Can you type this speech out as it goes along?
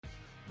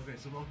Okay,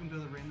 so welcome to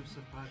the Random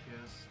Stuff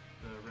Podcast,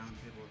 the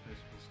roundtable of high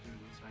school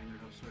students. I'm your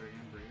host, Sawyer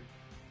Ambory.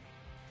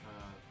 I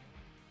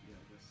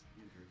guess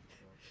Andrew.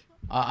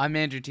 I'm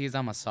Andrew Tees.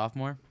 I'm a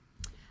sophomore.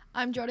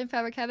 I'm Jordan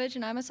Fabrikevich,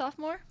 and I'm a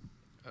sophomore.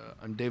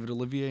 I'm David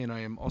Olivier, and I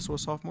am also a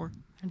sophomore.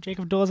 I'm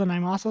Jacob Dawes, and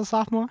I'm also a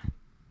sophomore.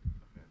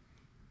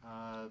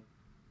 Okay.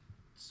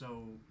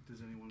 So, does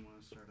anyone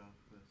want to start off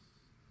with?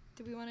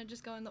 Do we want to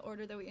just go in the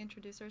order that we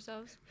introduce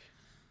ourselves?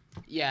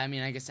 Yeah, I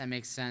mean, I guess that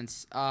makes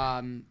sense.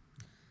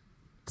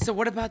 So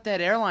what about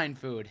that airline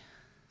food?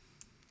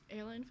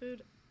 Airline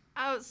food?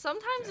 Oh,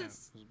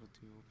 sometimes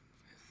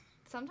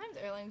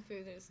airline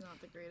food is not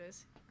the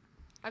greatest.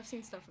 I've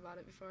seen stuff about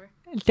it before.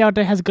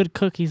 Delta has good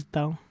cookies,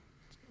 though.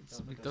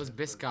 Those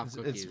Biscoff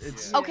cookies.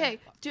 It's Okay,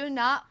 do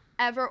not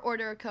ever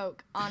order a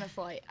Coke on a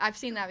flight. I've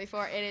seen that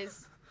before.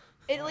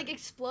 It like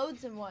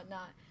explodes and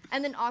whatnot.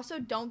 And then also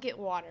don't get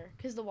water,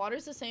 because the water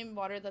is the same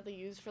water that they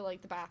use for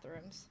like the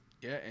bathrooms.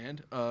 Yeah, and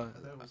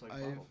that was like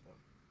bottled, though.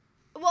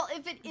 Well,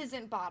 if it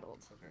isn't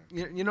bottled.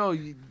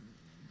 Okay.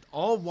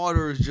 all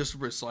water is just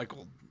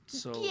recycled.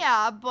 So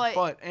Yeah,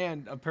 but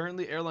and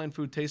apparently airline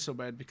food tastes so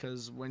bad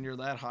because when you're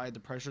that high,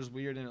 the pressure's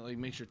weird and it like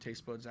makes your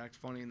taste buds act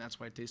funny, and that's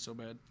why it tastes so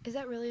bad. is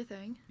that really a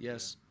thing?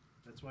 Yes.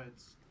 That's why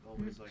it's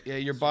always like. Yeah,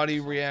 your super body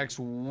salty. reacts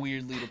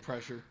weirdly to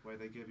pressure. Why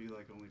they give you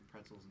like only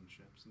pretzels and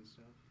chips and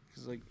stuff.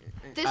 Cause like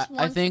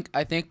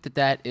I think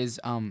that is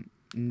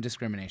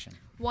discrimination.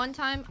 One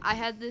time I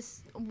had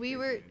this, we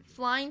were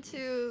flying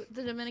to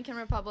the Dominican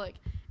Republic,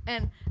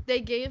 and they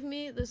gave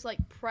me this like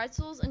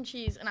pretzels and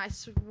cheese, and I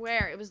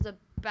swear it was the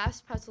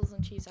best pretzels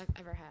and cheese I've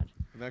ever had.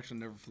 I've actually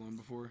never flown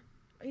before.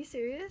 Are you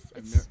serious?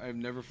 I've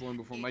never flown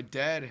before. My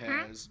dad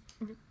has,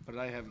 but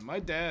I haven't. My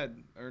dad,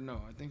 or no,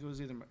 I think it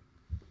was either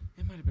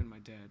it might have been my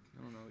dad.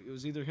 I don't know. It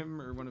was either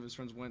him or one of his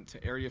friends went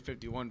to Area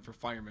 51 for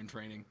fireman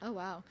training. Oh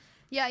wow.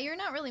 Yeah, you're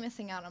not really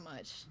missing out on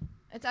much.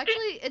 It's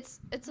actually it's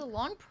a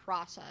long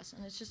process,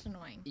 and it's just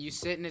annoying. You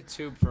sit in a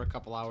tube for a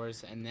couple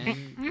hours and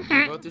then you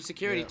go through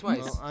security twice.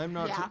 Well, I'm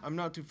not. Yeah. I'm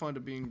not too fond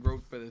of being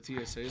groped by the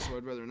TSA, so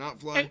I'd rather not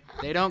fly.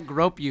 They don't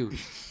grope you,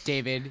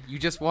 David. You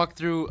just walk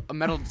through a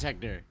metal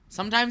detector.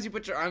 Sometimes you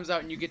put your arms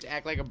out and you get to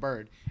act like a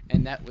bird,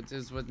 and that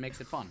is what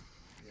makes it fun.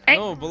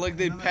 No, but like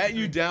they pat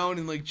you down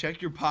and like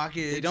check your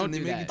pockets. They don't and they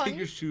do make that. you take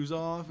your shoes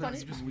off. And Funny.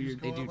 it's just You weird.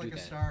 just go They do out like do a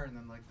that. star, and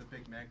then like the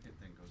big magnet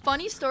thing goes.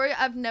 Funny story,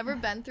 I've never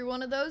been through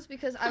one of those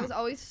because I was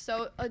always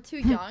so too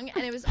young,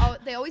 and it was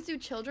they always do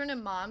children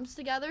and moms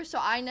together, so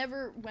I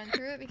never went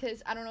through it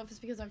because I don't know if it's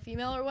because I'm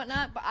female or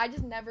whatnot, but I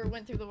just never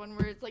went through the one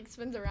where it's like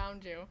spins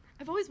around you.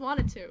 I've always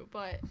wanted to,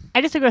 but I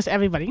disagree with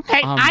everybody.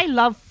 I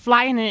love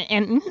flying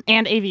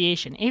and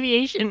aviation.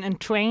 Aviation and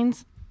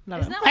trains.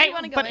 Love Isn't it. that what you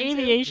wanna go But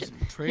into? aviation.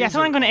 Trains Yes, I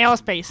want to are go into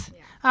awesome.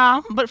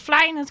 aerospace. But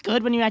flying is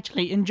good when you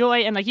actually enjoy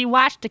it, and like you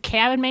watch the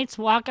cabin mates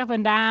walk up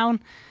and down.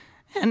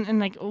 And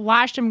like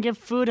watch them give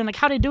food and like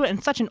how they do it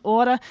in such an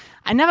order.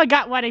 I never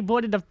got why they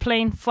boarded the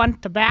plane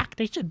front to back.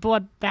 They should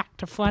board back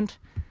to front.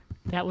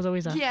 That was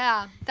always a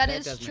yeah, that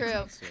is does make true.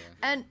 sense, yeah.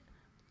 And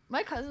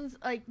my cousin's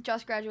like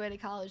just graduated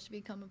college to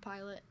become a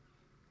pilot.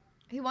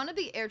 He wanted to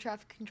be air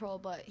traffic control,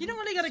 but You don't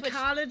really go to switched-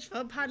 college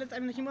for pilots. I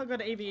mean, you want to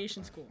go to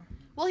aviation school.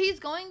 Well, he's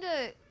going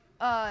to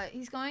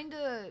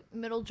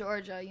Middle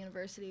Georgia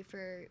University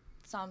for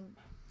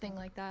something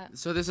like that.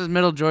 So this is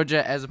Middle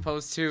Georgia as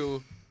opposed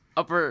to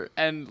Upper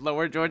and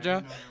Lower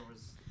Georgia.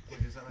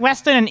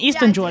 Western and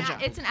Eastern Yeah, Georgia.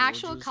 It's an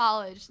actual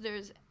college.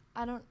 There's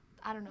I don't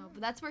know,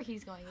 but that's where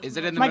he's going. Is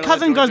it in the My middle of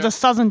cousin goes Georgia? to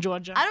Southern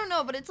Georgia. I don't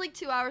know, but it's like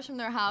 2 hours from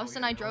their house,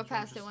 and I drove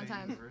past it one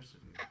time.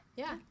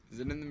 Yeah, Is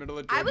it in the middle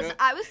of Georgia?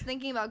 I was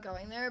thinking about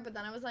going there, but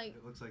then I was like,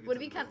 It looks like it's would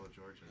in it be the middle of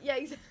Georgia. yeah.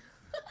 Exactly.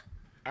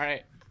 All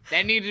right,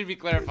 that needed to be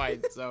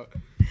clarified. So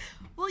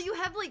Well, you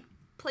have like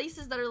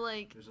places that are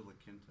like There's a La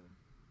Quinta.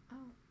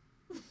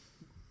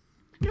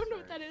 I don't know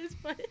what that is,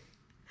 but.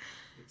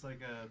 It's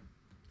like a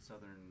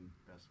southern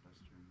Best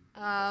Western.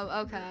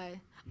 Oh, okay. Yeah.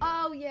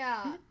 Oh,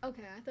 yeah.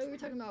 Okay, I thought we were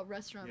talking about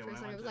restaurant Yeah, for a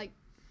when I second. I was went like,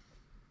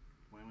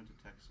 When I went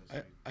to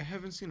Texas, I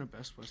haven't seen a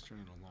Best Western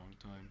in a long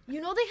time. you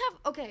know, they have,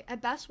 okay,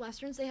 at Best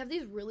Westerns, they have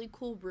these really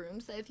cool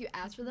rooms that if you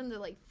ask for them, they're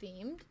like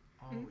themed.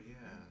 oh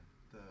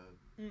yeah,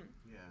 yeah.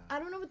 I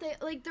don't know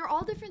what they're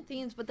all different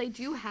themes, but they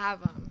do have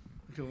them.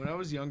 Okay, when I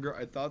was younger,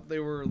 I thought they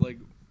were like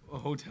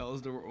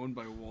hotels that were owned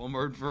by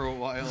Walmart for a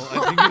while. I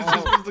think it's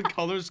just because the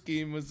color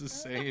scheme was the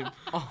same.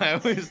 I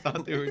always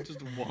thought they were just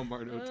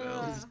Walmart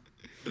hotels.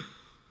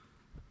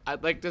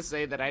 I'd like to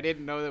say that I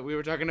didn't know that we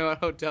were talking about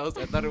hotels.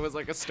 I thought it was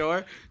like a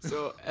store.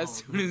 So as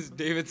soon as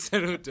David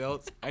said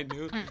hotels, I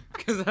knew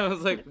because I was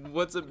like,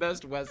 "What's a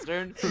Best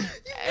Western?"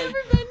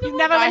 You've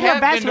never I been to a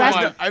have Best been to one.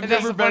 Western. I've And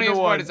that's never the been to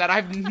funniest one. part is that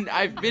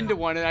I've been to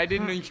one and I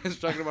didn't know you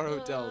guys were talking about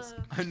hotels.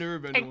 I've never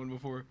been to one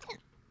before.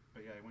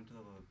 But yeah, I went to the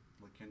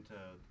La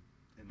Quinta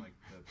in like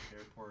the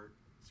airport,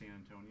 San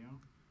Antonio,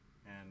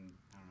 and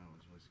I don't know, it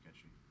was really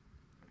sketchy.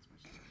 That's my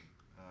story.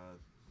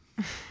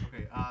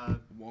 Okay.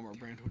 Walmart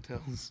brand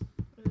hotels.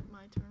 Is it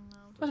my turn now?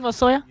 First of all,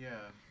 Sawyer. Yeah.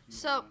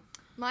 So,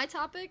 my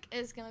topic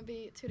is going to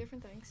be two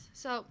different things.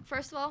 So,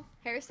 first of all,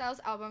 Harry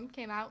Styles' album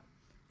came out.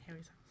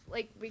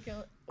 Like, we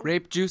can...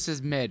 Grape juice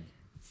is mid.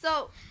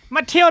 So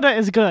Matilda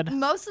is good.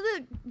 most of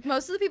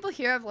the people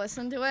here have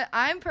listened to it.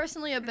 I'm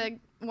personally a big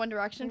One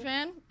Direction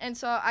fan, and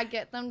so I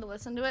get them to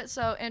listen to it.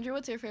 So Andrew,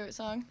 what's your favorite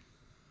song?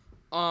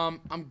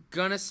 I'm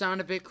gonna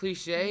sound a bit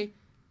cliche.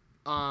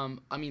 I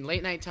mean,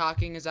 Late Night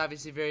Talking is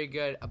obviously very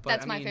good, but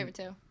That's I my mean, favorite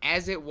too.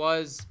 as it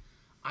was,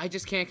 I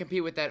just can't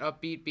compete with that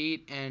upbeat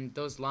beat and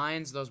those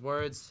lines, those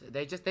words.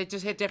 They just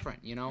hit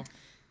different, you know.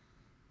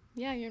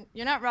 Yeah,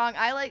 you're not wrong.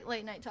 I like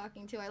Late Night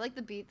Talking too. I like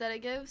the beat that it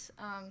gives.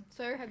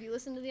 Sawyer, have you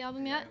listened to the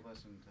album yet? I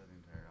listened to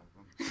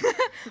the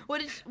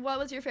entire album. What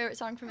was your favorite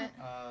song from it?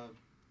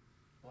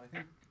 Well, I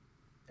think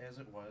As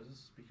It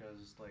Was,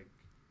 because like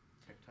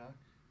TikTok.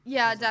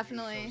 Yeah, because, like,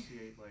 definitely. You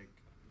associate like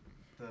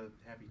the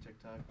happy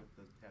TikTok with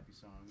the happy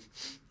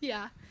song.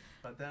 Yeah.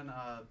 But then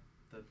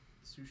the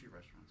sushi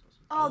restaurants also.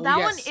 Oh, Oh, that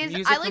yes, one is.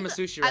 music I from like. a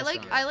sushi I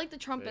restaurant. like the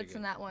trumpets good.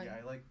 in that one. Yeah,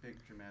 I like big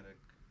dramatic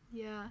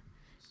Yeah.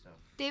 stuff.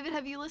 David,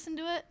 have you listened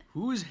to it?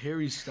 Who is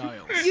Harry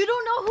Styles? You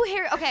don't know who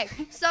Harry. Okay,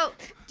 so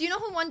do you know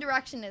who One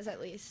Direction is at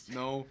least?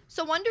 No.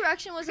 So One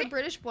Direction was a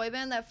British boy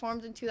band that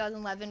formed in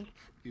 2011.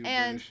 You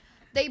And British.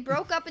 they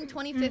broke up in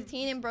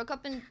 2015 and broke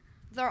up in.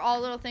 They're all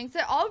little things.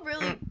 They're all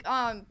really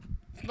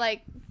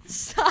like.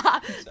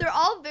 Stop. They're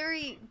all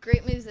very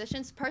great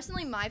musicians.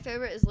 Personally, my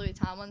favorite is Louis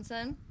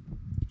Tomlinson.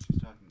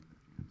 She's talking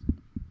to the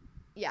fans.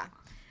 Yeah,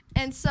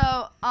 and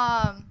so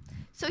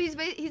so he's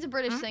a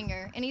British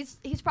singer, and he's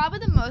probably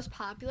the most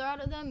popular out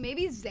of them.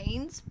 Maybe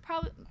Zayn's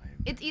probably.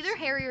 It's either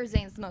Harry or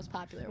Zayn's the most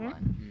popular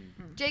one.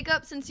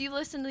 Jacob, since you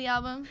listened to the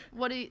album,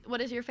 what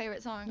is your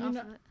favorite song off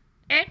of it?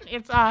 And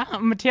it's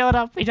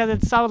Matilda because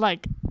it's so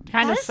like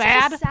kind of That is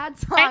sad. such a sad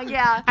song.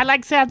 Yeah. I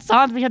like sad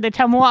songs because they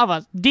tell more of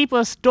a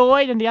deeper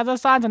story than the other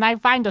songs, and I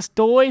find the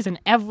stories in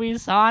every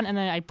song, and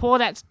then I pull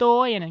that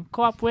story and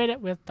incorporate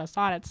it with the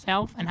song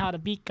itself and how the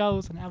beat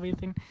goes and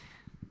everything.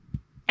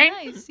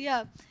 Nice.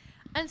 Yeah.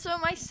 And so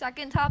my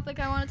second topic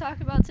I want to talk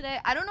about today,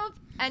 I don't know if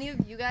any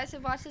of you guys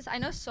have watched this. I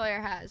know Sawyer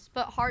has,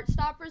 but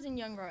Heartstoppers and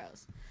Young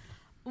Royals.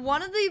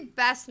 One of the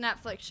best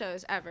Netflix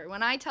shows ever.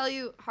 When I tell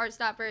you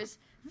Heartstoppers,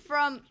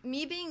 from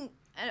me being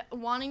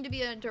wanting to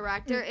be a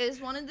director, is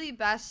one of the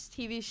best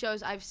TV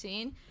shows I've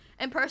seen.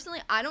 And personally,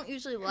 I don't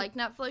usually like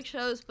Netflix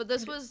shows, but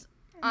this was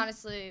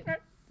honestly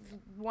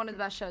one of the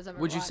best shows I've ever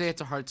Would you watched. say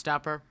it's a heart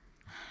stopper?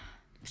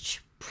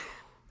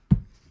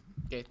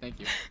 Okay, thank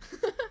you.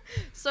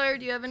 Sawyer,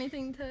 do you have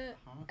anything to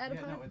add Yeah,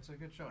 upon? no, it's a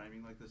good show. I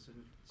mean, like the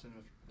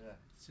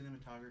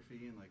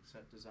cinematography and like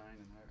set design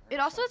and art It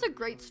also has stuff a is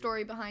great really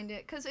story behind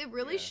it because it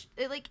really,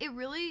 Yeah. it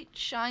really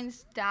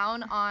shines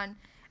down on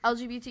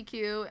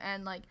LGBTQ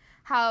and like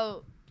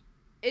how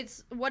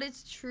what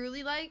it's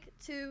truly like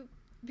to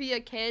be a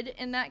kid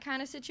in that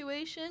kind of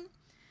situation,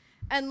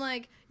 and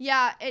like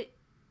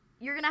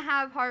you're gonna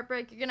have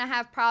heartbreak, you're gonna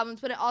have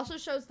problems, but it also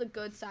shows the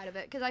good side of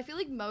it because I feel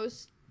like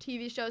most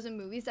TV shows and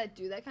movies that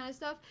do that kind of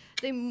stuff,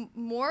 they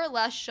more or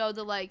less show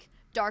the like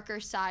darker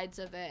sides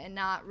of it and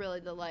not really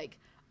the like,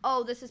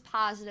 oh, this is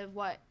positive,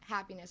 what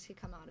happiness could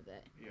come out of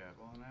it. Yeah,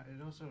 well,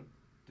 and it also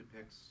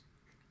depicts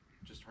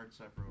just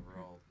Heartstopper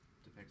overall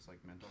depicts like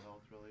mental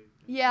health really.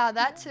 Yeah,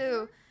 that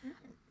too.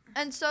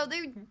 And so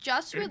they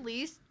just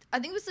released, I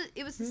think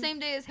it was the same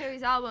day as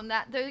Harry's album,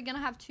 that they're gonna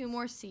have 2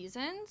 more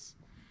seasons.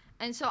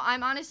 And so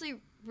I'm honestly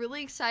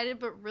really excited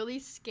but really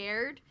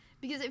scared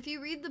because if you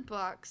read the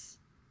books,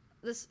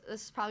 this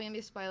is probably gonna be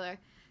a spoiler.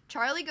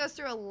 Charlie goes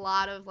through a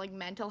lot of like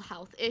mental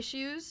health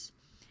issues,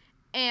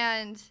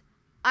 and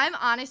I'm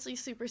honestly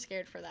super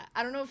scared for that.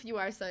 I don't know if you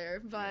are,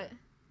 Sawyer, but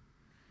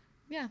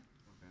yeah.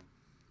 Okay.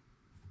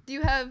 Do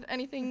you have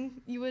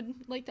anything you would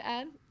like to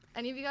add?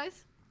 Any of you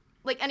guys?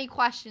 Like any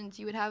questions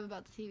you would have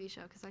about the TV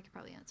show? Because I could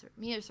probably answer.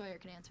 Me or Sawyer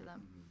can answer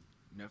them.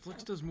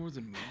 Netflix does more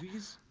than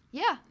movies?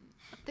 Yeah,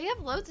 they have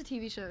loads of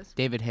TV shows.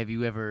 David, have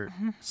you ever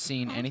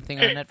seen anything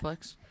on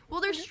Netflix? Well,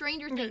 there's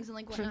Stranger Things and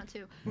like whatnot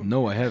too.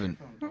 No, I haven't.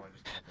 Microphone, oh, I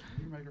just thought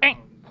that. Your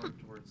microphone more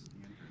towards the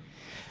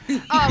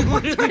intro. Oh,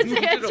 more towards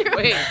the intro.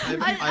 Wait.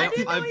 I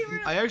didn't know you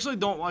were. I actually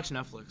don't watch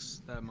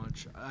Netflix that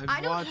much.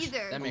 I don't watched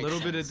either. That a makes little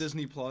bit of sense.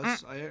 Disney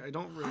Plus. I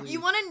don't really. You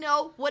want to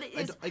know what it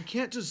is? I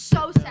can't just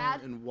So sit down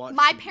sad. and watch.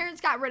 My TV. parents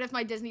got rid of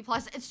my Disney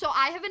Plus, and so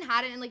I haven't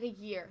had it in like a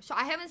year. So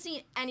I haven't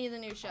seen any of the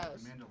new The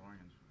shows. Mandalorian.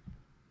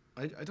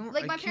 I don't.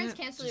 Like I my parents can't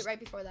canceled just- it right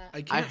before that.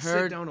 I can't sit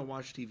heard- down and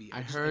watch TV.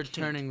 I just- heard can't.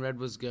 Turning Red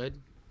was good,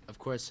 of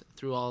course,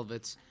 through all of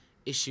its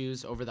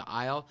issues over the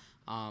aisle.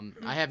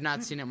 I have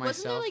not seen it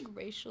Wasn't there myself. like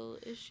racial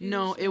issues?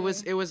 No, it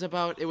was or-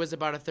 about a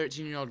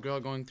 13-year-old girl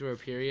going through a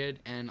period,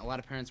 and a lot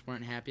of parents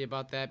weren't happy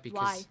about that because.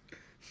 Why?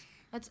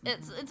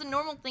 It's a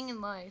normal thing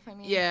in life. I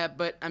mean. Yeah,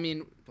 but I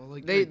mean, But,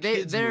 like, they they're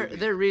kids' their movie.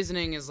 their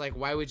reasoning is like,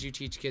 why would you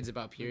teach kids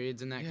about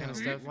periods and that Yeah, kind of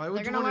stuff? Why would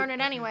They're you gonna wanna-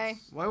 learn it anyway.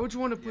 Why would you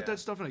want to put Yeah. that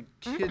stuff in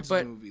a kids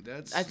But movie?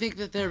 That's. I think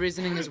that their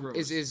reasoning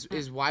Gross.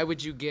 is why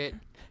would you get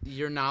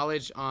your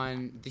knowledge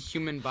on the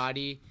human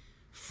body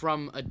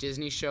from a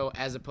Disney show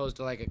as opposed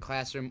to like a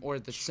classroom or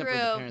simply the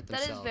True. parent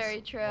That is themselves.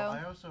 very true. Well,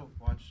 I also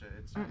watched it.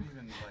 It's not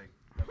even like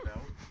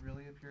about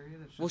really a period.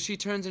 It's just, Well, she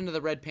turns into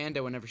the red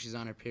panda whenever she's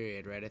on her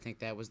period, right? I think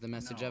that was the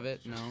message no, of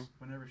it. it's just No.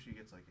 Whenever she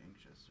gets like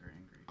anxious or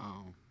angry,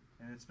 Oh.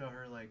 and it's about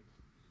her like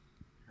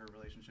her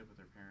relationship with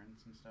her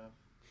parents and stuff.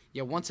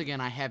 Yeah, once again,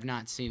 I have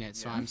not seen it,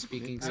 so Yeah. I'm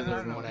speaking I solely don't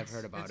from know, what I've it's-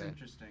 heard about it's it.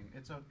 interesting.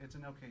 It's an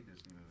okay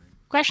Disney movie.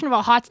 Question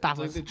about hot It's like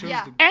stuffers. they chose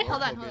Yeah. the Eh?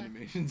 Hold on, Pornhub hold on.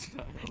 animation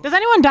style. Does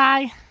anyone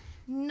die?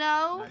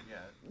 No, Not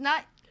yet.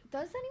 not.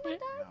 Does anyone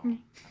die? No,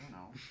 I don't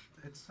know.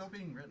 It's still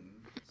being written.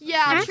 so-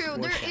 Yeah, It's true.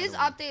 There is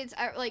foreshadowing. updates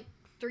at, like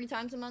 3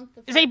 times a month.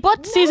 They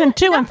booked season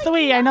 2 and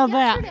 3. I know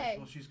that. Yesterday.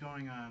 Well, she's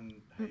going on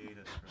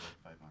hiatus for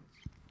like 5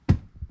 months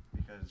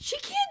because She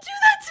can't do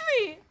that to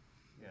me.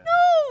 yeah.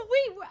 No,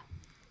 wait.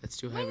 It's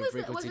too When high of a was it-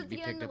 frequency was to it be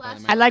the picked end up of by the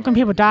last I like when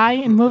people die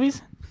in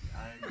movies.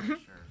 I'm not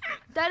sure.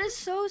 That is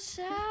so But she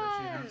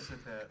sad. announced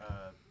that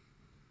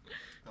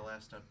the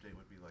last update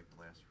would be like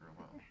the last for a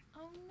while.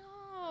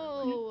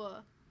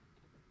 Oh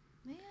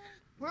no, man.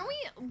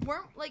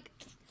 Weren't like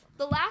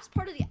the last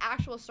part of the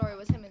actual story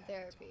was him in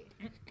therapy.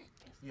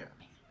 Yeah,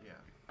 yeah,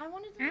 I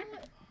wanted to know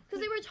it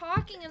because they were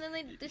talking and then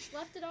they just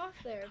left it off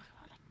there.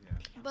 yeah.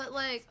 But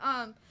like,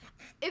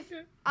 if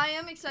I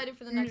am excited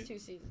for the next 2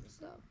 seasons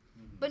though.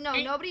 Mhm. But no,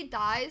 nobody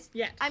dies.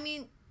 Yes. I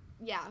mean,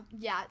 yeah,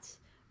 yet.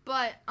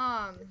 But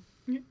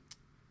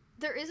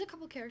there is a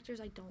couple characters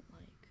I don't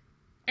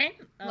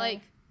like.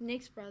 Like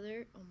Nick's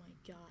brother. Oh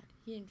my god,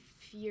 he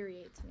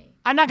infuriates me.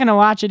 I'm not gonna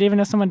watch it even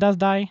if someone does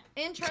die.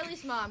 And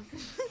Charlie's mom.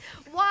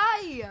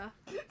 Why?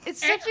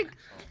 It's such a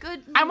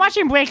good. I'm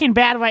watching Breaking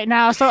Bad right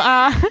now, so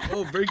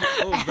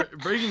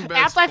Breaking Bad.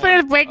 after I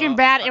finish Breaking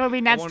Bad, it will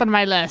be next on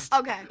my list.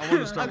 Okay. I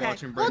want to start Okay.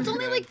 watching Well, Breaking it's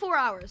only Bad. like 4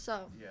 hours,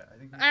 so. Yeah, I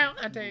think we I'll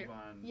should tell you. move on.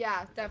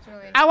 Yeah,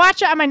 definitely. I'll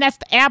watch it on my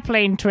next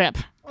airplane trip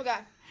Okay.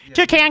 Yeah,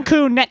 to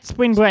Cancun next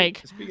spring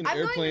break. Speaking of I'm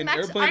going to Airplane,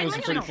 Mexico. Airplane I'm was a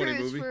going pretty on a funny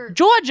cruise movie. for.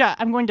 Georgia,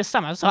 I'm going to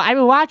summer, so I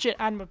will watch it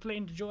on my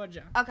plane to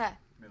Georgia. Okay.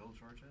 Middle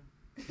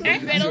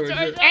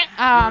Georgia.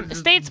 You're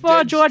Statesboro,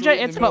 dead Georgia. straight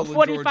in It's the middle about of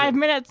 45 Georgia.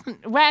 minutes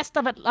west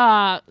of it,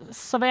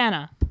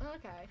 Savannah.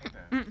 Okay.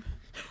 Okay.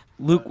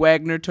 Luke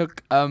Wagner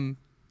took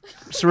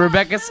so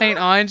Rebecca St.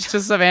 Ange to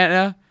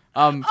Savannah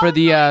for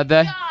the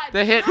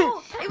hit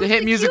No, it the was hit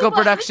to musical Cuba.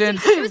 production.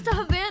 It was to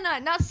Havana,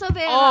 not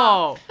Savannah.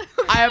 Oh,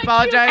 I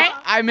apologize.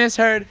 I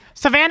misheard.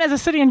 Savannah is a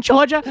city in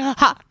Georgia.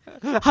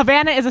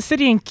 Havana is a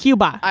city in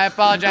Cuba. I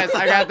apologize.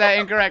 I got that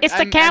incorrect. It's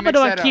the I mixed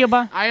capital of that up.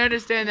 Cuba. I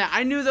understand that.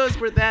 I knew those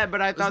were that,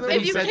 but I thought that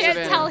If he you said can't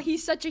Savannah. tell,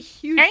 he's such a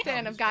huge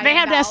fan of Guy They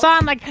have and that Val.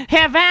 song like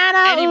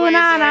Havana, Anyways, ooh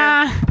na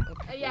na.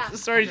 Yeah.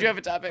 Sorry, did you have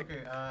a topic?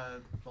 Okay.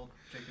 Well,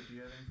 Jacob, do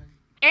you have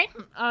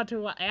anything?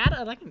 To add,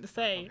 I'd like to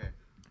say.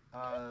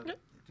 Okay.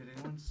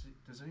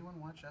 Does anyone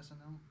watch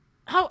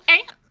SNL?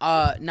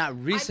 Oh,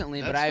 Not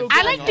recently, but That's I've. still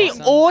I like going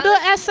the on. older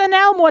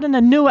SNL more than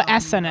the newer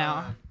SNL.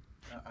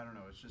 I don't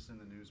know. It's just in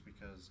the news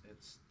because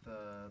it's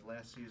the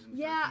last season. for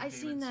Yeah, Pete I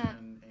seen that.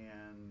 Davidson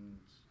And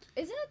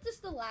Isn't it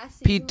just the last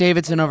season? Pete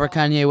Davidson over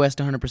overall? Kanye West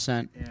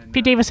 100%. and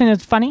Pete Davidson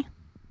is funny.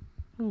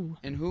 Ooh,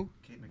 And who?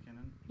 Kate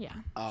McKinnon. yeah.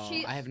 Oh,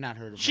 She- I have not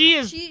heard of her. She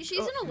is. She's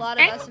in a lot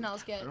of SNL I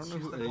skits. don't know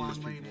She's who the any of blonde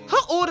these lady. people Her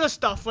are. older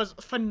stuff was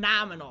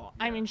phenomenal.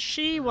 I mean,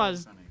 she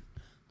was. Funny.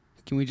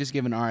 Can we just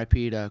give an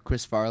RIP to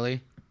Chris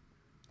Farley?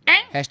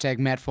 Hashtag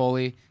Matt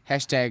Foley.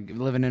 Hashtag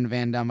living in a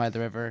van down by the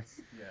river.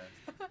 Yeah.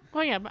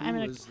 Oh yeah, but I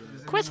mean, Who is that?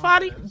 Does Chris anyone know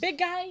Farley, who that is? big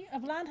guy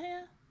of blonde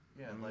hair.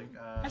 Yeah,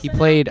 like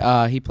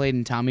He played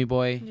in Tommy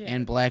Boy Yeah.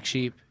 and Black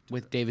Sheep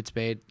with David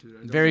Spade. Dude, I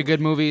don't Very know.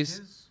 good movies.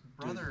 his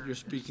brother. You're is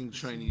speaking the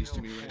Chinese to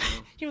CEO me of right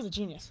Ford. now. He was a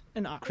genius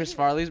in art. Chris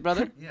Farley's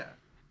brother? Yeah.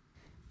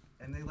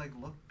 And they like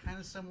look kind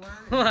of similar.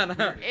 Hold on. It's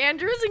weird.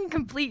 Andrew's in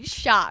complete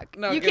shock.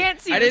 No, you 'cause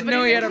can't see I this, didn't but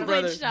know he's he in had a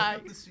complete brother. shock.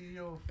 Look up the CEO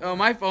of Oh, Ford.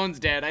 my phone's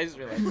dead. I just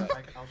realized that.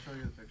 I'll show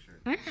you the picture.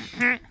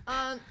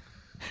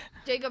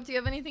 Jacob, do you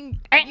have anything?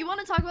 You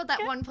want to talk about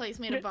that one place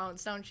made of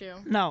bones, don't you?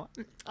 No,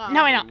 Oh.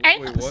 no, I know. Wait,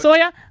 what?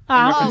 Sawyer,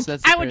 reference to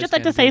that I would just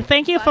like to Superior's say Candy.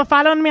 thank you for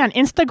following me on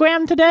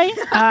Instagram today.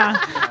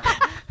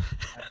 I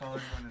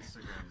followed you on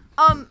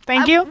Instagram.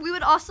 Thank you. We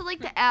would also like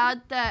to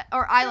add that,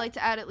 or I like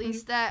to add at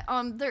least that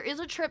there is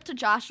a trip to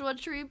Joshua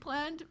Tree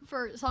planned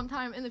for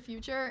sometime in the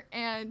future,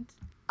 and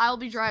I'll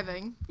be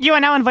driving. You are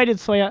now invited,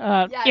 Sawyer,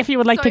 Yeah, if you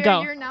would like to Sawyer,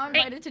 go. You're now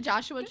invited to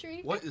Joshua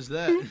Tree. What is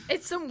that?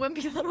 It's some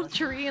wimpy little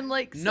tree in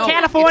like No,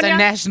 California? it's a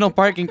national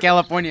park in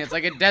California. It's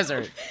like a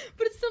desert.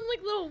 but it's some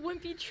like little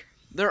wimpy tree.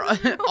 They're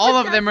all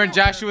of them are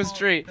Joshua's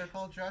tree. They're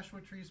called Joshua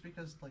trees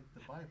because like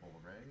the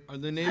Bible, right? Are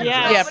they named?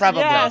 Yes. Yeah,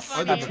 probably. Yes.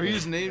 Are the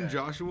trees named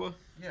Joshua?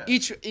 Yeah.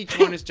 Each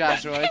one is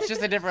Joshua. It's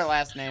just a different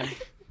last name.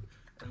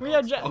 And We well, are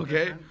it's Jo- spelled Okay.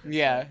 different.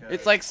 Yeah, like,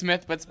 it's like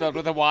Smith but spelled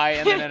with a Y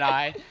and then an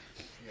I.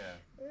 Yeah.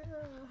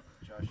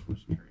 Joshua's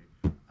tree.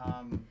 I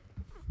don't know.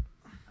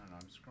 I'm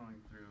scrolling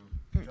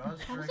through. Jaws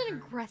That was an director.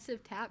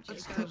 aggressive tap,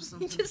 Let's Jacob. have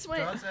something. He just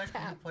went Jaws actor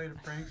who tap. played a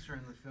prankster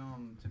in the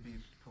film to be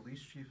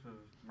police chief of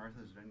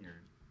Martha's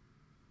Vineyard.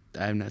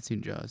 I have not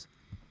seen Jaws.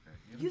 Okay.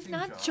 You You've seen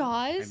not I've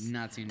Jaws?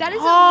 not seen That is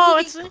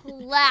Jaws. Oh, a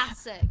movie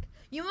classic.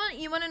 You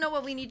want to know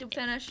what we need to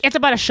finish? It's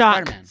about a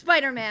shark. Spider-Man.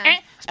 Spider-Man.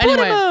 Spider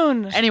Anyway.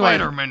 Moon. Anyway,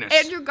 Spider-Menace.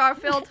 Andrew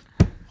Garfield.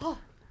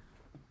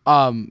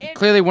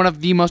 clearly one of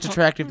the most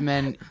attractive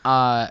men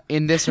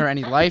in this or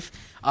any life.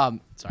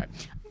 Sorry.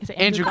 Is it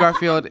Andrew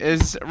Garfield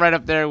is right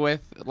up there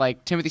with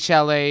like Timothy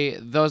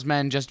Chalamet. Those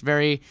men just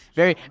very,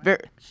 very, very.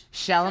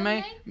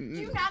 Chalamet? Do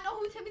you not know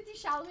who Timothy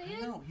Timothy Chalamet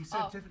is? No, he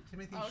said Oh.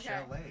 Timothy Okay.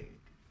 Chalamet.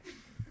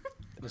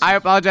 I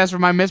apologize for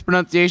my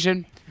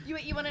mispronunciation.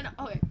 You want to know?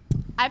 Okay.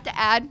 I have to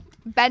add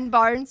Ben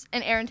Barnes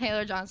and Aaron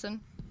Taylor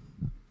Johnson.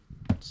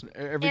 So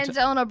every And ti-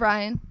 Dylan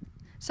O'Brien.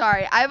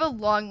 Sorry, I have a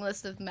long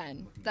list of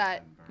men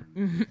that.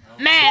 Man.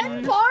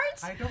 Ben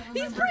Barnes? I don't He's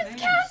remember Prince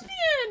names.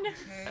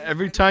 Caspian!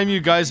 every time you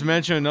guys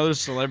mention another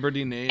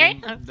celebrity name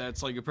Eh?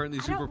 that's like apparently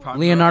super popular,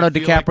 Leonardo I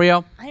feel like-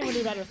 DiCaprio. I don't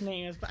believe that his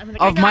name is, but I mean,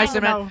 Of I Mice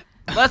don't and know.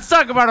 Men. Let's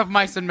talk about Of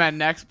Mice and Men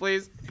next,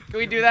 please. Can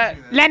we do that?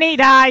 Lenny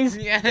dies.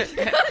 Yeah.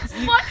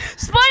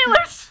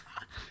 Spoilers.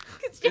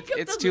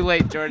 It's too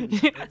late, Jordan.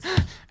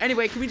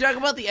 Anyway, can we talk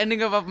about the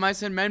ending of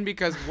Mice and Men?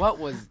 Because what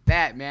was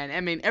that, man? I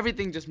mean,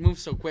 everything just moved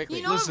so quickly.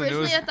 You know, Listen, it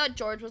originally was- I thought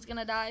George was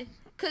gonna die,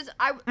 cause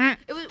I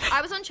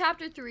was on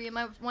chapter 3 and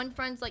my one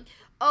friend's like,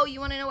 "Oh, you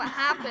want to know what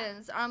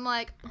happens?" I'm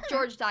like,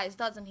 "George dies,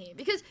 doesn't he?"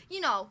 Because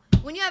you know,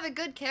 when you have a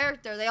good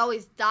character, they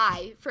always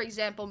die. For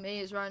example,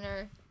 Maze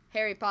Runner,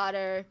 Harry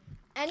Potter,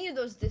 any of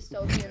those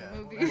dystopian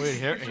movies.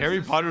 Wait,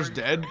 Harry Potter's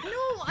dead?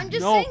 No, I'm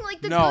just No, saying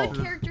like the no.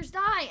 good characters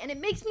die, and it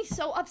makes me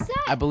so upset.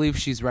 I believe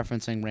she's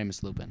referencing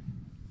Remus Lupin.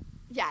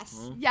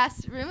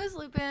 Yes, Remus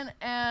Lupin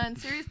and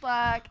Sirius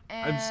Black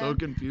and I'm so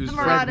confused. the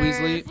Right Fred Marauders.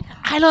 Weasley.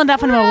 I learned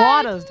that from the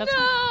Marauders. That's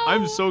No.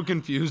 I'm so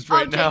confused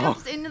right oh, now.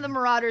 Jacob's into the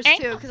Marauders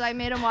too, because I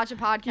made him watch a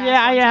podcast.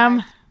 yeah, I one am.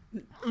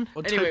 time.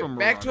 What type Anyway, of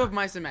back to marauder? Of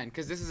Mice and Men,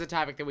 because this is a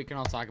topic that we can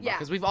all talk about. Yeah.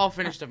 Because we've all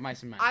finished Of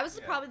Mice and Men. I was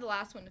probably the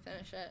last one to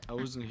finish it. I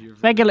wasn't here.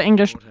 For Regular that.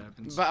 English. What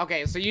happens? But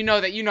okay, so you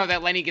know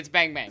that Lenny gets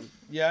bang bang.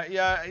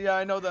 Yeah.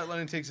 I know that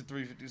Lennon takes a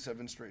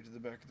 357 straight to the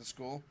back of the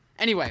school.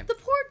 Anyway, The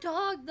poor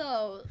dog,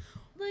 though.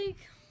 Like,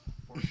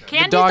 the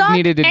Candy's dog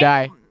needed to Eh,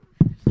 die.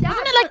 yeah,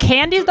 Wasn't it like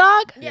Candy's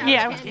dog? Yeah,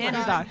 Yeah, it it's was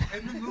Candy's Candy's dog. dog.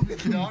 In the movie,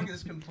 the dog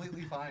is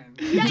completely fine.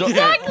 Yeah, Dog-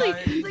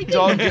 exactly. Like,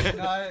 Dog- It's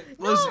not.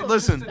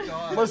 Listen, It's a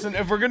dog. listen.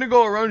 If we're gonna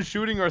go around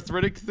shooting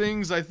arthritic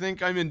things, I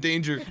think I'm in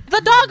danger.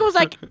 The dog was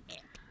like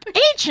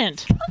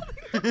ancient.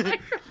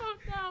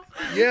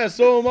 Yeah,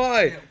 so am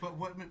I. Yeah, but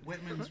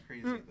Whitman's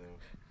crazy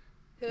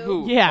though.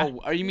 Who? Yeah.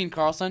 Oh, are you mean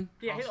Carlson?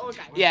 Yeah, he's old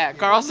guy. Yeah,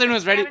 Carlson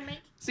was ready.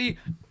 See,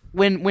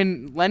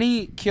 when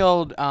Lenny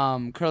killed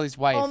Curly's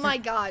wife, oh my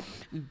god.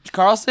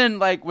 Carlson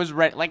was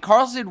ready. Like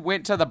Carlson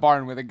went to the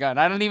barn with a gun.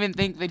 I don't even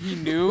think that he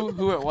knew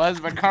who it was,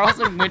 but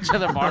Carlson went to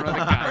the barn with a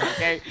gun.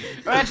 Okay,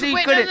 or actually he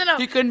Wait, couldn't. no.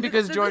 He couldn't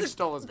because This George is-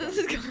 stole his gun. This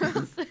is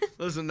Carlson.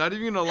 Listen, not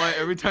even gonna lie.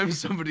 Every time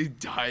somebody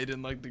died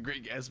in like the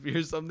Great Gatsby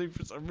or something,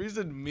 for some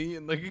reason, me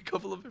and like a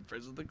couple of my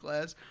friends in the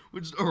class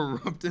would just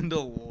erupt into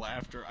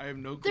laughter. I have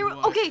no clue There were,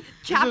 why. okay, It was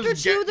chapter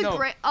just 2, the no,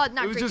 great, not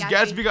It was Great just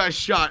Gatsby. Gatsby got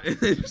shot, and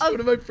then just Of- one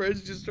of my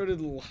friends just started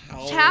howling.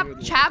 with Chapter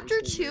laughter.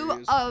 It was 2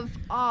 hilarious. of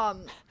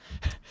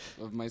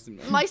Of Mice and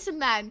Men. Mice and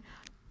Men.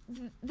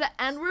 The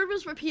N word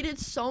was repeated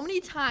so many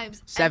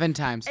times. 7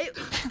 times. It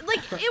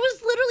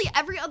was literally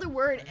every other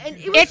word, and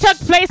it was. It took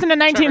place in the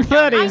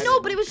 1930s. I know,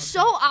 but it was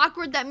so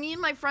awkward that me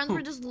and my friends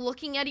were just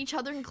looking at each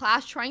other in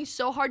class, trying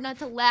so hard not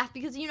to laugh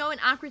because in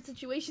awkward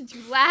situations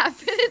you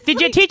laugh. It's Did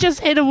your like- teachers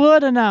say the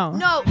word or no?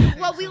 No,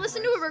 well we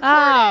listened to a recording.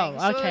 Oh,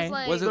 So it okay. was,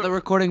 like, Was it the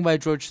recording by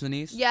George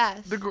Sinise?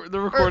 Yes. The Or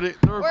recording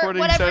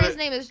whatever said his it.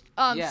 name is.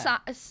 Yeah.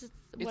 It's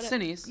What-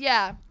 Sinise.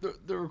 Yeah.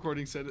 The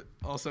recording said it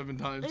all 7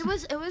 times. It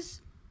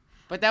was.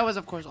 But that was,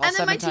 of course, all And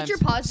then 7 my times. teacher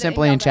paused it and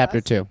Simply in yelled at chapter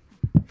us. 2.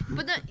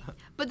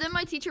 But then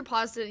my teacher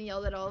paused it and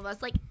yelled at all of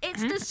us like,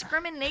 "It's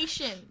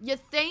discrimination. You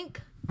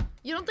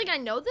don't think I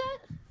know that?"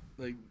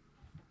 Like,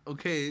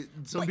 okay,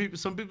 some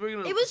people are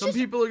gonna it was just-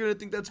 people are gonna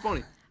think that's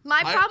funny.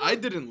 My problem. I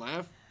didn't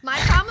laugh. My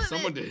problem.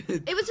 Someone is,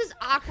 did. It was just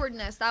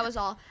awkwardness. That was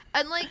all.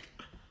 And like,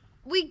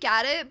 we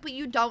get it, but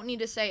you don't need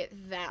to say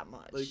it that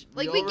much.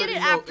 Like we get already it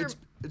know after.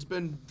 It's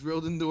been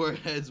drilled into our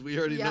heads. We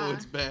already know Yeah.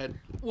 it's bad.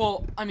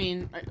 Well, I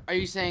mean, are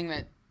you saying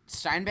that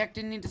Steinbeck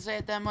didn't need to say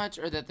it that much,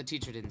 or that the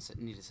teacher didn't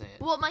need to say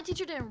it? Well, my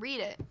teacher didn't read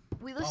it.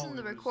 We listened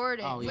to the it was-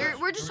 recording. oh, yeah.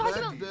 We're just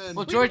talking about.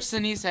 Well, George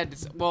Sinise had to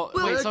say, Well,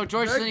 so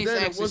George back Sinise then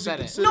it actually wasn't said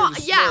it. considered No, a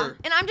yeah, slur.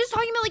 and I'm just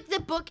talking about like the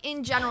book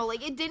in general.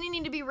 Like it didn't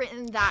need to be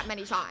written that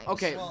many times.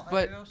 Okay, Well,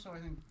 but it also I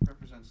think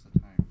represents the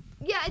time.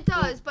 Yeah, it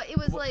does, but it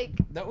was like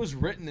That was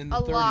written in the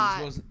A 30s,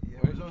 lot. wasn't Yeah,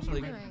 it was also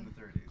like, written in the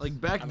 30s.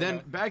 like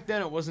back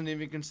then it wasn't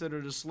even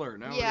considered a slur.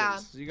 Now yeah. it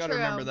is. So you got to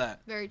true. remember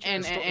that. Very true.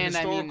 And- I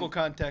Historical mean-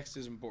 context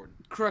is important.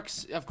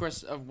 Crooks, of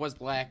course, was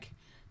black.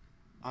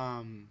 He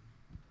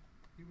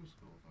was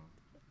cool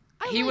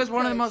though. I He like was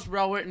one of the Crooks.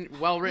 most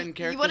well-written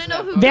characters. You want to in know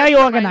that who book. Very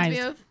Crooks reminds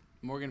me organized. of?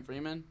 Morgan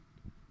Freeman.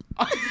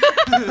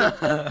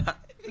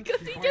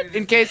 Because he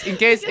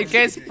just In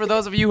case, for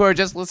those of you who are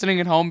just listening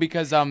at home,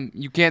 because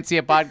you can't see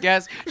a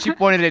podcast, she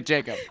pointed at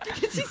Jacob.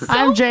 because he's so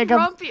I'm Jacob.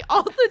 grumpy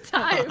all the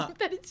time.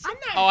 That it's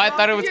Oh, I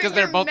thought it was You're- because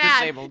they're you're both mad.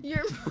 disabled.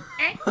 You're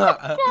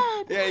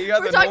Yeah, you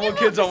got We're the talking normal about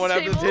kids on one half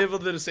of the disabled. table,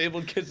 the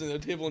disabled kids on the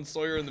table, and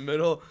Sawyer in the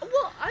middle.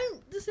 well,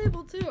 I'm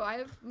disabled too. I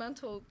have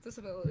mental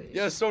disabilities.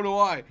 Yeah, so do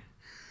I.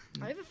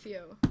 I have a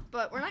few,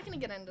 but we're not gonna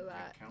get into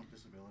that. Count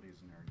disabilities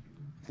in our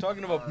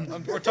Talking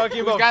about, we're talking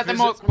about. Got the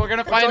most. We're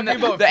gonna find the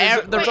talking about the, physi-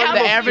 av- the, we're talking the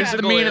about average, the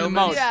physical mean, and the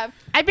ailments. most. You have.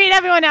 I beat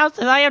everyone else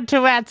because I have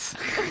Tourette's.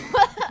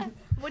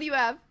 What do you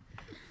have?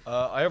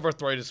 I have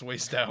arthritis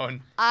waist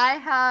down. I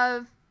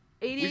have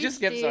ADHD. We just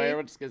skip Sawyer.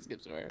 We'll just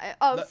skip Sawyer.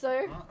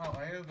 Sawyer.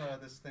 I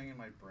have this thing in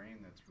my brain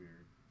that's weird.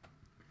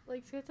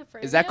 Like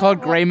schizophrenia. Is that called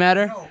What? gray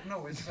matter?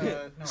 No, it's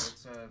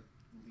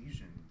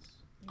lesions.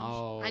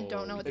 Oh. I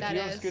don't know what If that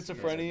you have is.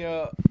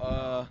 schizophrenia,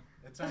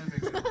 It sounds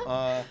big. It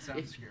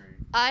sounds scary.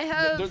 I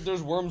have.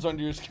 there's worms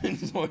under your skin.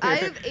 I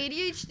have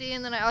ADHD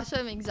and then I also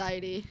have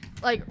anxiety,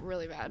 like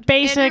really bad.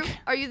 Basic. Andrew,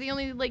 are you the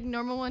only like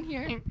normal one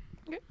here?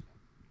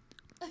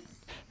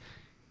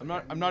 I'm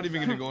not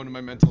even gonna go into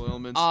my mental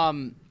ailments.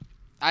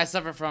 I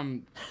suffer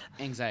from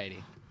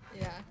anxiety.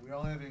 Yeah. We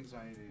all have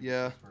anxiety.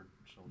 Yeah. For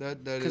children.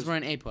 that Because is. we're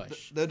in A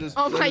push. That is.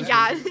 Oh that my is-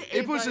 God.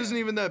 A-push isn't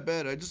even that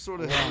bad. I just sort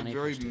of We're have on a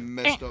very A-push, too.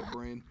 messed up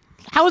brain.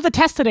 How was the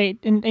test today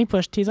in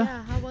A-Push, Tiza?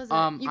 Yeah. How was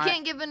it? You I-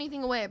 can't give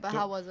anything away, but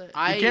how was it?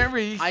 I can't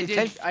read I the did.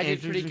 text I did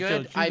answers pretty until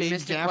good. 2 I days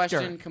missed a after.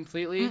 question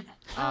completely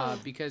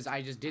because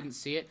I just didn't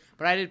see it.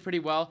 But I did pretty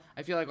well.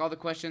 I feel like all the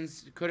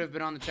questions could have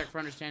been on the check for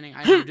understanding.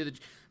 I never did the.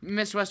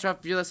 Mr. Westroff,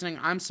 if you're listening,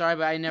 I'm sorry,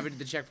 but I never did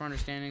the check for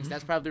understandings.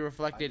 That's probably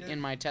reflected in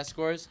my test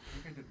scores.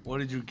 What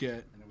did you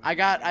get? I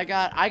got a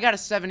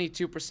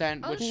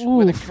 72%, which Ooh.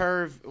 with a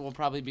curve will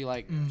probably be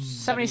like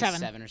 77.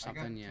 77 or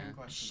something. Yeah.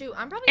 Shoot,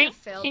 I'm probably gonna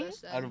fail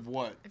this then. Out of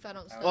what? If I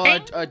don't study.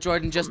 Well,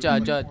 Jordan, just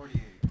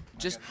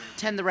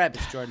 10 the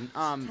rabbits, Jordan.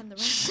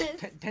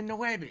 Ten the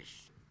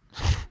rabbits.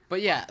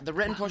 But yeah, the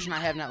written portion I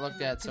have not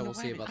looked at, so we'll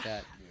see about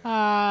that.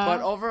 But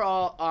But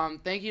overall,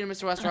 thank you to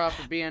Mr. Westerhoff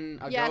for being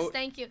a Yes, goat.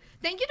 thank you.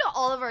 Thank you to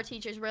all of our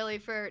teachers, really,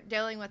 for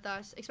dealing with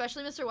us,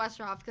 especially Mr.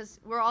 Westerhoff, because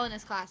we're all in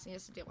his class and he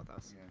has to deal with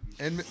us.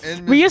 And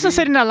we Miss used to V-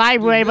 sit in the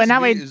library, but Miss now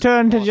V we is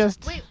turn to awesome.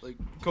 just. Wait, like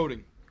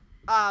coding.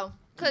 oh,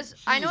 because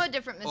I know She's a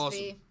different Miss awesome.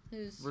 V.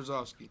 Who's Oh,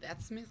 Brzozowski.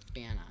 That's Miss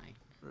Van Eye.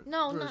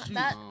 no, Bro, not she's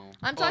that. Oh.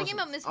 I'm talking awesome.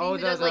 about Miss V Oh, who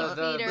does like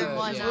the- theater and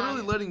She's yeah. literally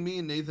whatnot. letting me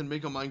and Nathan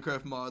make a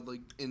Minecraft mod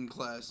like in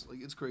class.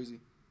 Like it's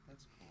crazy.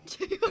 That's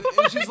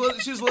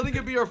And she's letting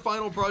it be our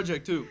final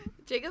project too.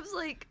 Jacob's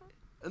like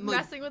And like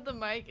messing with the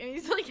mic and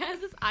he's like has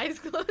his eyes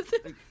closed.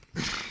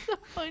 So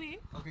funny.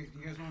 Okay, do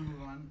you guys want to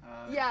move on?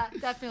 Yeah,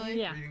 definitely.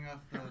 Yeah. Reading off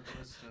the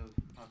list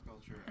of pop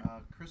culture.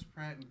 Chris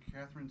Pratt and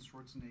Catherine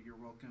Schwarzenegger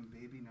welcome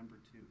baby number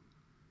 2.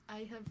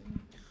 I have.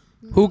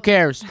 Who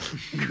cares?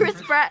 Chris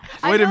Pratt.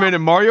 I wait a know- minute,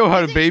 Mario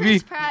had a isn't baby.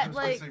 Chris Pratt, I was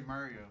like gonna say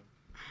Mario.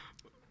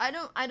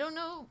 I don't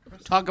know.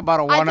 Talk about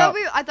a I one thought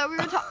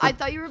up. I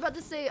thought you were about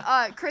to say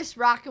Chris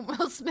Rock and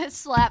Will Smith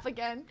slap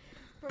again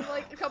from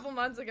like a couple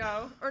months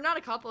ago, or not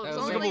a couple. It was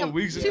That was only a like couple of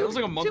weeks ago. It was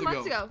like a month 2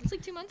 months ago. ago. It's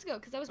like 2 months ago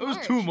because that was It was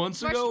March. 2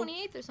 months March ago?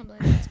 28th or something.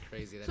 Like that.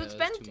 Crazy that So it's it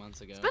been was 2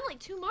 months ago. It's been like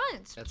 2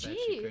 months. That's Jeez.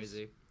 actually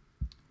crazy.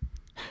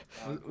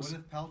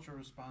 Gwyneth Paltrow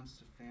responds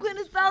to fans.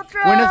 Gwyneth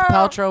Paltrow. Gwyneth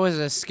Paltrow is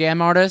a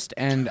scam artist,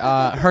 and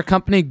her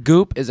company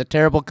Goop is a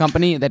terrible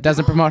company that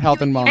doesn't promote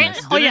health and wellness.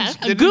 Oh yeah,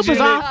 Didn't Goop she is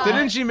make- awful.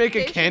 Didn't she make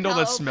a Dave candle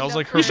that Chappelle smells opened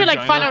like up her We should, like,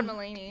 vagina? find out-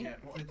 Mulaney. Yeah,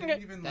 well, it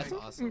didn't even That's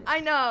like. awesome. I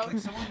know. Like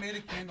someone made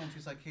a candle and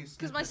she's like, "Hey,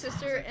 Because my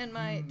sister and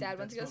my dad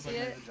went to go see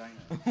it.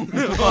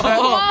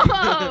 Whoa!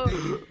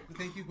 Whoa!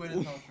 Thank you,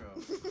 Gwyneth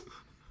Paltrow.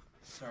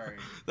 Sorry.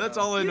 That's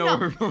all I You know. know,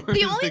 her The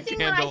is only the thing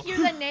when I candle. hear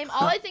that name,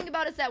 all I think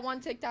about is that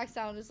one TikTok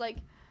sound. It's like,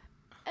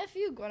 F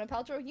you, Gwyneth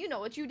Paltrow. You know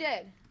what you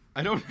did.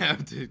 I don't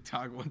have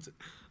TikTok once.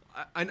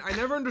 I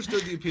never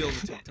understood the appeal of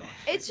TikTok.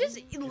 It's just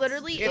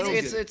literally. it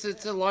is-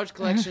 It's a large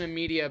collection of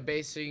media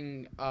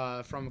basing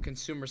from a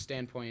consumer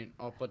standpoint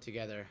all put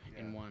together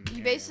in one. You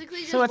area. basically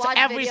just So it's watch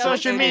every videos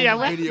social and media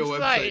Video website.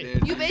 website. Andrew. You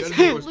gotta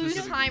basically be more lose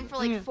specific time than for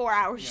like 4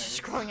 hours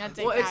just scrolling on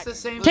TikTok. Well, it's the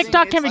same.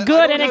 TikTok thing. can be It's-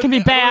 good I and don't it can be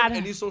have- I don't have bad.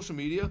 any social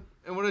media,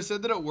 and when I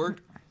said that at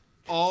work,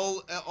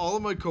 all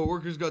of my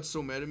coworkers got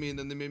so mad at me, and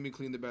then they made me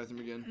clean the bathroom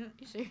again.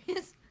 You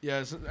serious?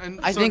 Yes,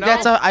 and I so think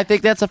now- I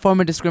think that's a form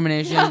of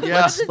discrimination.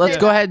 Yeah. Let's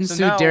go ahead and So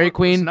sue now- Dairy So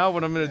Queen. now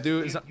what I'm gonna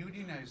do is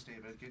Unionize,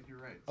 David. Get your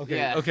rights. okay,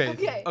 Yeah.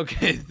 okay.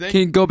 Okay. Thank Can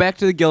you go back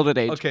to the Gilded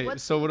Age? Okay,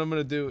 What's- so what I'm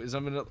gonna do is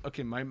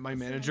my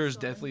manager is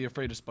story? deathly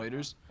afraid of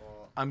spiders.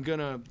 I'm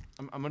gonna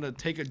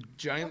take a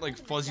giant like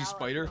fuzzy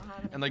spider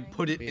and like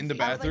put it in the I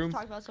would I would bathroom,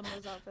 like to talk about some of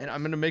those outfits. and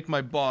I'm gonna make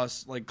my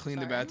boss like clean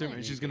the Sorry. bathroom,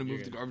 and she's gonna You're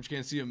move the good. garbage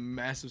can, see a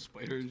massive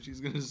spider, and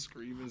she's gonna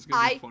scream, and it's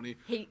gonna be I funny.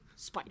 hate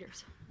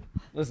spiders.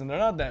 Listen, they're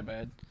not that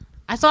bad.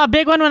 I saw a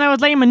big one when I was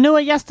laying manure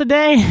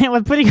yesterday. It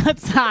was pretty good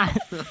size.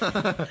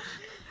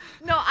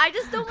 No, I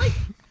just don't like.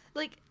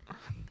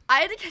 I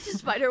had to catch a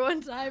spider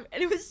one time,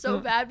 and it was so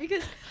bad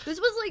because this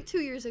was like 2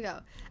 years ago,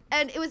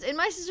 and it was in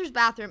my sister's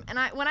bathroom. And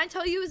when I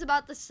tell you it was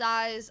about the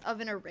size of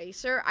an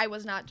eraser, I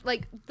was not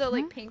like the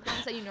like pink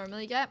ones that you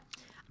normally get.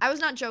 I was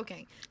not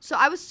joking. So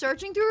I was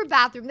searching through her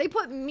bathroom. They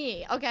put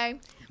me, okay.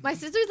 My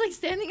sister's like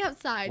standing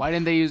outside. Why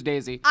didn't they use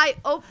Daisy? I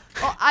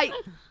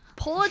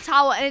pull a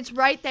towel and it's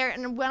right there.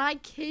 And when I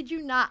kid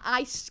you not,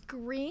 I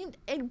screamed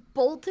and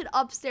bolted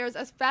upstairs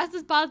as fast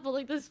as possible.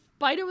 Like the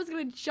spider was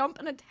gonna jump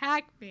and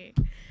attack me.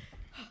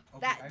 Okay,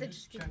 That- I that just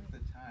just gives checked the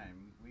time.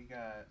 We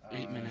got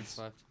 8 minutes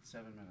left.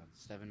 7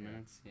 minutes. 7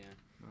 minutes. Yeah.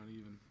 Not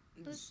even.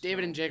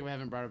 David and Jacob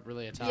haven't brought up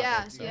really a topic.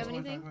 Yeah, so- do you have guys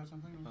wanna anything? talk about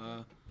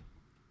something?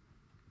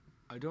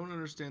 I don't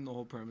understand the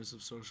whole premise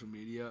of social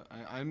media.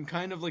 I'm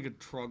kind of like a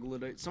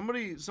troglodyte.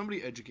 Somebody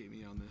educate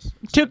me on this.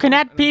 To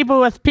connect people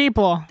with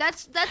people.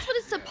 That's what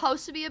it's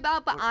supposed to be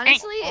about, but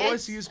honestly, all I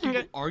see is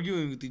people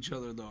arguing with each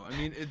other, though. I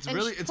mean, it's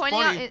pointing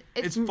out funny.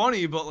 It's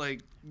funny, but like,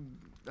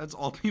 that's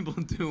all people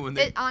do when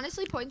they. It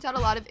honestly points out a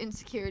lot of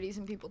insecurities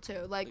in people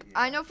too. Like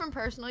I know from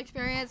personal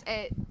experience,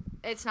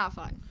 it's not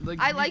fun. Like,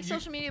 I like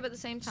social media, but at the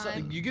same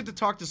time, you get to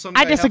talk to some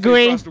I guy halfway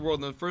disagree. across the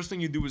world, and the first thing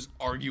you do is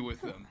argue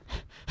with them.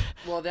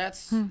 Well,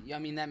 I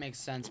mean, that makes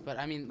sense. But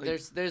I mean,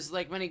 there's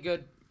like many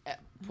good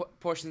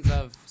portions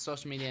of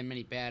social media and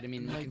many bad. I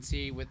mean, you can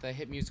see with the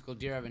hit musical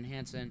Dear Evan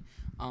Hansen,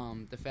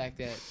 the fact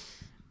that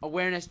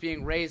awareness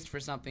being raised for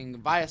something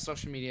via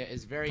social media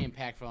is very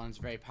impactful and it's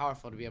very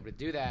powerful to be able to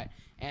do that.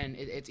 And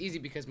it's easy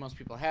because most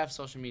people have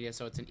social media,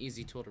 so it's an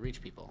easy tool to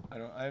reach people.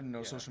 I have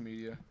no social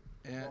media.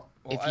 And,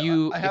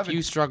 If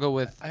you struggle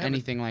with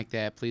anything like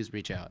that, please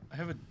reach out. I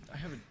have a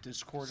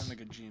Discord and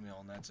like a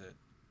Gmail, and that's it.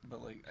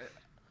 But like,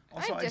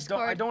 have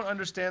I don't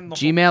understand the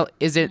Gmail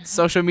isn't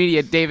social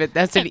media, David.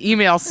 That's an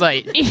email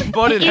site.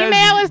 But it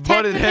Email is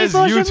technically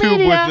social YouTube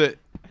media. with it.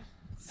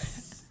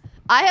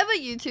 I have a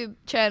YouTube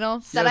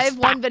channel that I have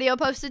stop. one video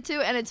posted to,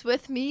 and it's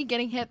with me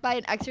getting hit by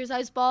an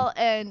exercise ball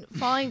and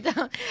falling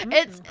down.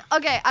 It's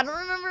okay. I don't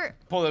remember.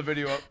 Pull that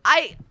video up.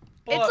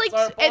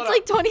 It's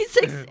like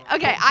 26.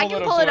 Okay, I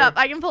can pull it up.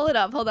 I can pull it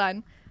up. Hold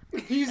on.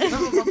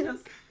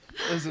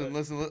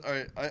 Listen. All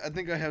right, I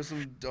think I have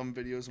some dumb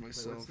videos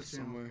myself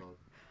somewhere.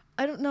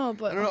 I don't know,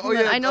 but I don't know. hold Oh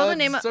on. yeah, I know the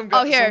name of. Some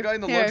guy, Here. some guy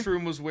in the Here.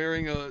 lunchroom was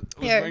wearing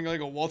Here. like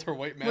a Walter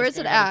White mask. Where's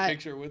and it I got at? a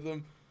picture with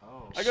him.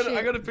 Oh. I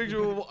got a picture.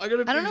 I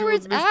don't know where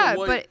it's Mr. at,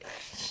 White. but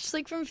it's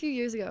like from a few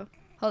years ago.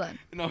 Hold on.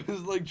 And I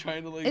was like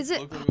trying to like. Is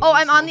it? look like Oh, I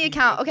was I'm on the smoking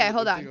account. crack, Okay, but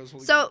hold I think I on. was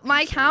holding So up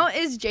my some account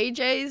is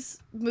JJ's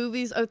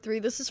Movies 03.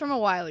 This is from a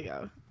while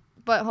ago.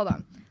 But hold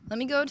on. Let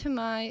me go to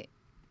my.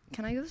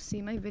 Can I go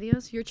see my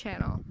videos? Your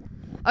channel.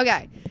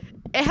 Okay.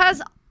 It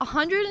has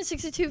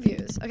 162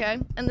 views. Okay,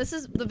 and this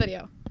is the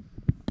video.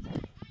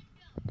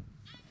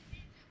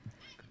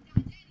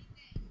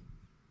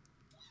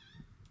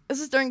 This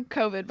is during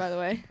COVID, by the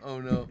way. Oh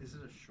no. Is it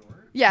a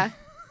short? Yeah.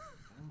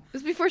 It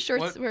was before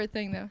shorts What? were a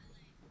thing, though.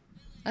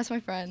 That's my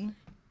friend.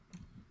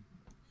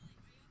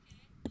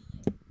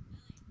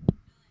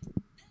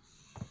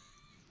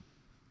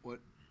 What?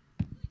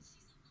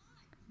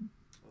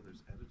 Oh,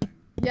 there's editing.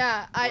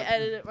 Yeah, I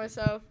edited it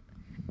myself.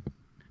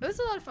 It was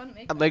a lot of fun to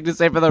make. I'd like to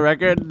say for the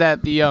record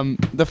that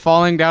the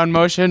falling down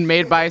motion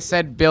made by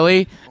said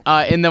Billy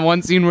in the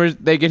one scene where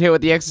they get hit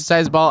with the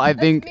exercise ball, I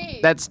think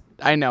me.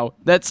 I know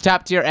that's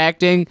top tier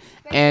acting,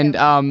 and you.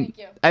 Thank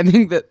you. I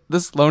think that the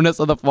slowness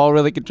of the fall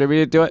really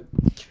contributed to it.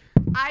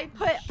 I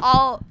put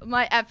all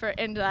my effort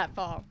into that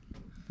fall.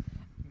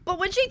 But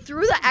when she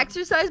threw the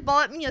exercise ball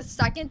at me a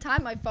second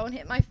time, my phone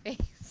hit my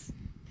face.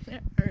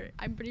 It hurt.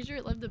 I'm pretty sure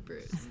it left a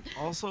bruise.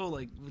 Also,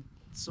 like with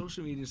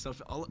social media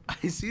stuff,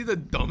 I see the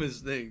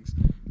dumbest things,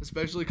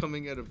 especially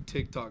coming out of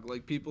TikTok.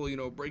 Like people,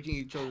 breaking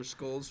each other's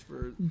skulls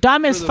for.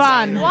 Dumb is for the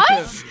fun. vinyl-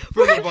 What?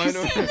 For the Where have you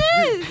vinyl. seen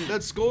this?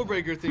 That skull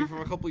breaker thing from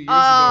a couple years ago.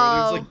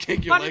 Where there's like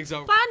kick your But legs it's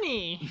out.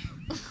 funny.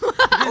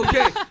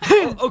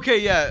 Okay,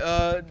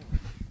 yeah.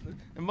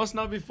 It must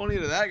not be funny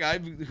to that guy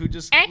who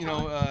just,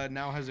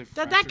 now has a. Does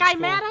that fractured guy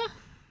skull. matter?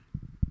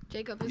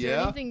 Jacob, is there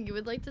Yeah? anything you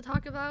would like to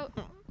talk about?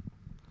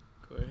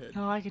 Go ahead.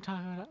 Oh, I could talk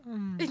about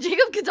it.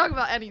 Jacob can talk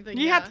about anything.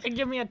 You yeah. have to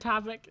give me a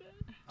topic.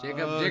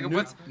 Jacob,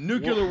 what's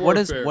nuclear What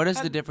warfare? is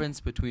the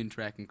difference between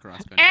track and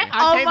cross country?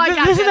 Oh my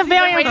God! This is a Jesse,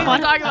 very been waiting to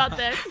important. talk about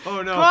this.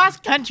 Oh no. Cross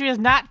country is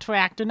not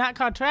track. Do not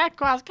call track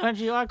cross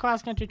country or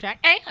cross country track.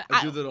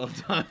 I do that all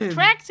the time.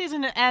 Track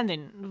season is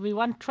ending. We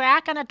want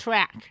track on a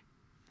track.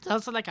 So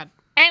it's like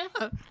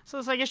so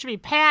it's like it should be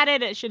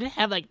padded. It should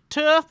have like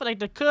turf, but like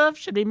the curve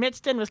should be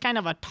mixed in with kind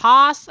of a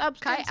toss Can I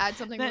substance. add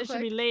something Then real it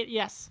should be quick? late.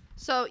 Yes.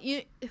 So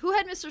who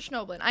had Mr.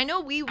 Schnoblin? I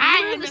know we were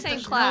I in the Mr.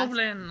 same class.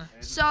 Schnoblin.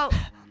 So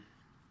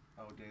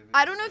Oh, David.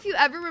 I don't know if you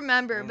ever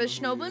remember, but I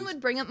don't know who he Schnoblin is.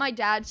 would bring up my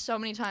dad so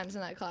many times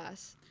in that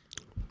class.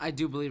 I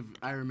do believe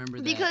I remember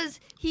that. Because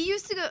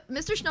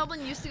Mr.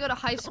 Schnoblin used to go to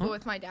high school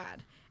with my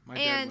dad. My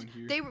dad And went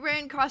here. they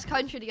ran cross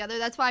country together.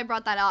 That's why I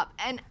brought that up.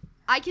 And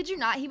I kid you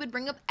not, he would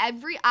bring up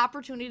every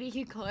opportunity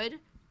he could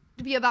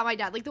to be about my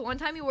dad. Like the one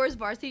time he wore his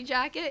varsity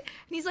jacket,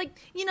 and he's like,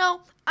 I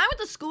went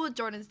to school with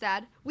Jordan's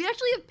dad. We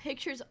actually have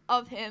pictures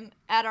of him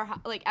at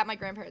at my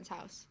grandparents'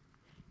 house,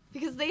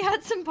 because they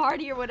had some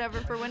party or whatever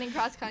for winning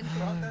cross country.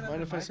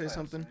 Mind if I say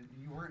something?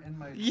 You weren't in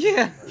my.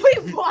 Yeah.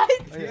 Wait, what?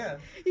 Yeah.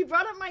 He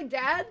brought up my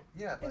dad?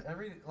 Yeah, but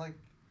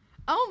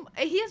Oh,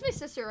 he has my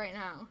sister right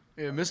now.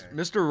 Yeah,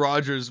 Mr.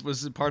 Rogers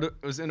was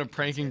in a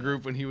pranking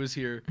group when he was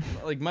here.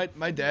 Like my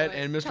dad What?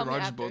 and Mr. Tell me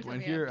Rogers after, both tell went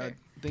me here. after.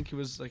 I think he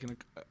was like I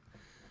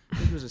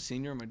think he was a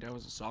senior. My dad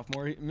was a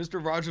sophomore.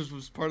 Mr. Rogers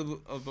was part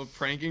of a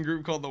pranking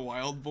group called the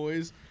Wild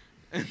Boys,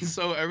 and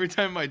so every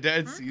time my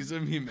dad sees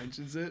him, he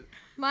mentions it.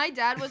 My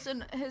dad was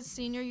in his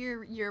senior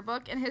year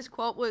yearbook, and his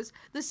quote was,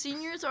 "The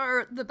seniors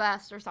are the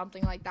best," or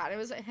something like that. It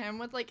was him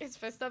with like his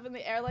fist up in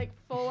the air, like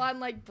full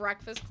on like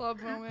Breakfast Club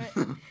moment.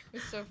 It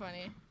was so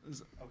funny.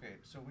 okay,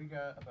 so we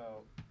got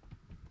about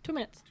 2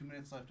 minutes. 2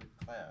 minutes left of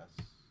class.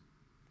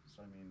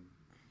 So, I mean,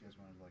 you guys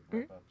want to,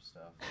 like, wrap up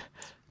stuff.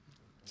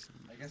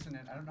 I guess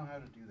I don't know how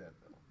to do that,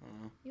 though.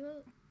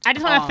 I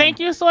just want to thank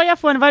you, Sawyer,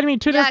 for inviting me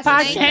to this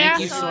podcast. Thank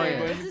you, Sawyer.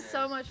 Sawyer. This is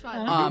so much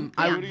fun.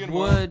 I Yeah.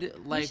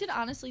 would like. We should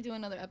honestly do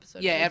another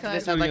episode. Yeah, after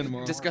this, I'd like to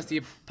tomorrow. discuss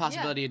the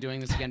possibility of doing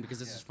this again because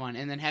this is fun,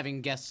 and then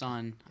having guests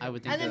on. I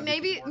would think. And then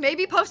that-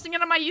 maybe posting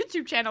it on my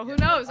YouTube channel. Who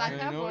knows? I Yeah,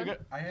 have you know, one.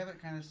 I have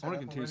it kind of set wanna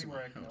up continue already some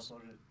where I can house.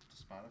 upload it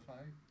to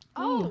Spotify.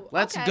 Oh,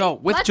 Let's okay. go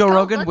with Let's Joe go.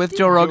 Rogan. Let's With do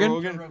Joe that. Rogan.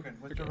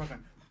 With Joe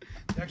Rogan.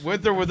 Actually,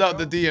 With or without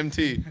the intro-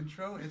 DMT?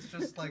 Intro, it's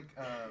just like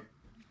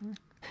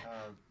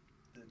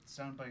the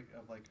soundbite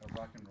of like a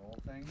rock and roll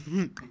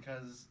thing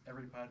because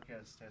every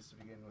podcast has to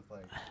begin with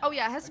like. Oh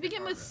yeah, it has to Like a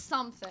begin with progress.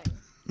 something.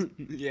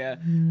 Yeah,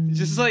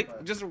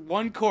 just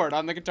one chord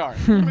on the guitar.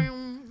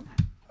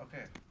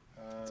 Okay.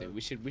 So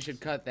we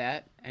should cut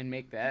that and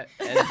make that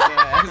as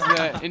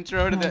the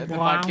intro to the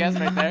Wow. podcast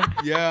right there.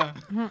 Yeah.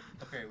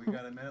 Okay, we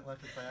got a minute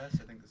left of class.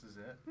 I think this is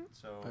it.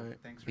 So Alright.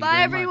 thanks for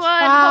Bye very much. everyone.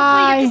 Bye.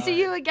 Hopefully you can see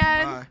you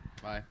again. Bye.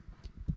 Bye.